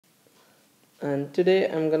and today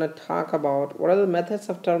I'm gonna talk about what are the methods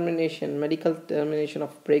of termination, medical termination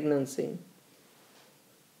of pregnancy.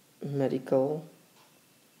 Medical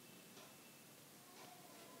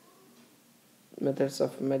methods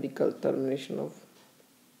of medical termination of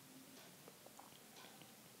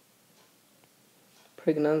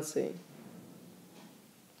pregnancy.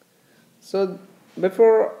 So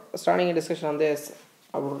before starting a discussion on this,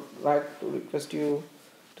 I would like to request you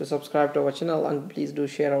to subscribe to our channel and please do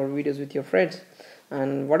share our videos with your friends.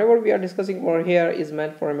 And whatever we are discussing over here is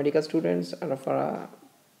meant for medical students and for a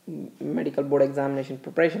medical board examination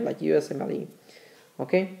preparation like USMLE.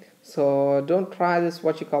 Okay, so don't try this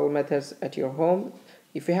what you call methods at your home.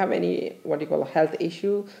 If you have any what you call health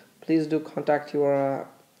issue, please do contact your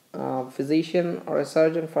physician or a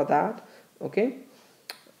surgeon for that. Okay,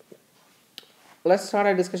 let's start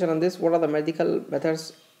a discussion on this. What are the medical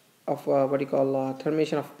methods of what you call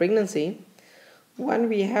termination of pregnancy? When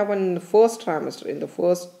we have in the first trimester,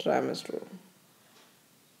 first trimester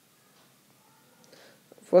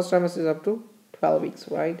is up to 12 weeks,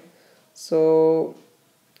 right? So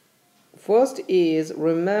first is,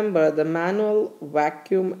 remember, the manual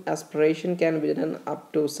vacuum aspiration can be done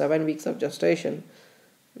up to 7 weeks of gestation.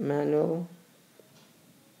 Manual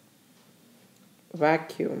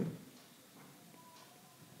vacuum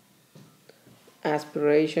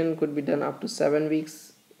aspiration could be done up to 7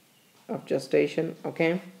 weeks of gestation.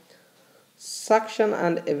 Okay, suction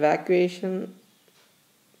and evacuation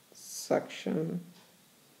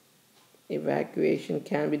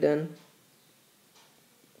can be done.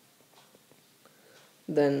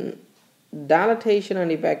 Then dilatation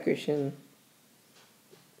and evacuation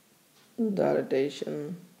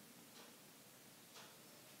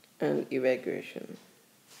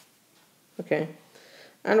Okay,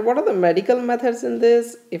 and what are the medical methods in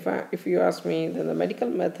this? If you ask me, then the medical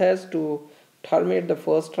methods to terminate the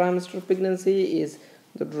first trimester pregnancy is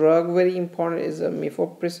the drug. Very important is a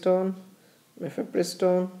mifepristone,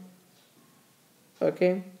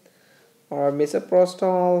 okay, or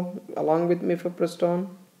misoprostol along with mifepristone,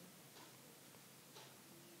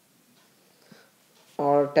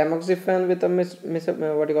 or tamoxifen with a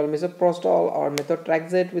misoprostol, or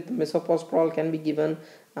methotrexate with misoprostol can be given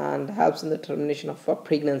and helps in the termination of a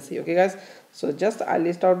pregnancy. Okay guys, so just I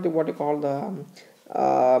list out the what you call the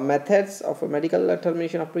methods of a medical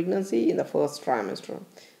termination of pregnancy in the first trimester.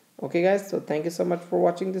 Okay guys, so thank you so much for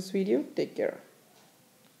watching this video. Take care.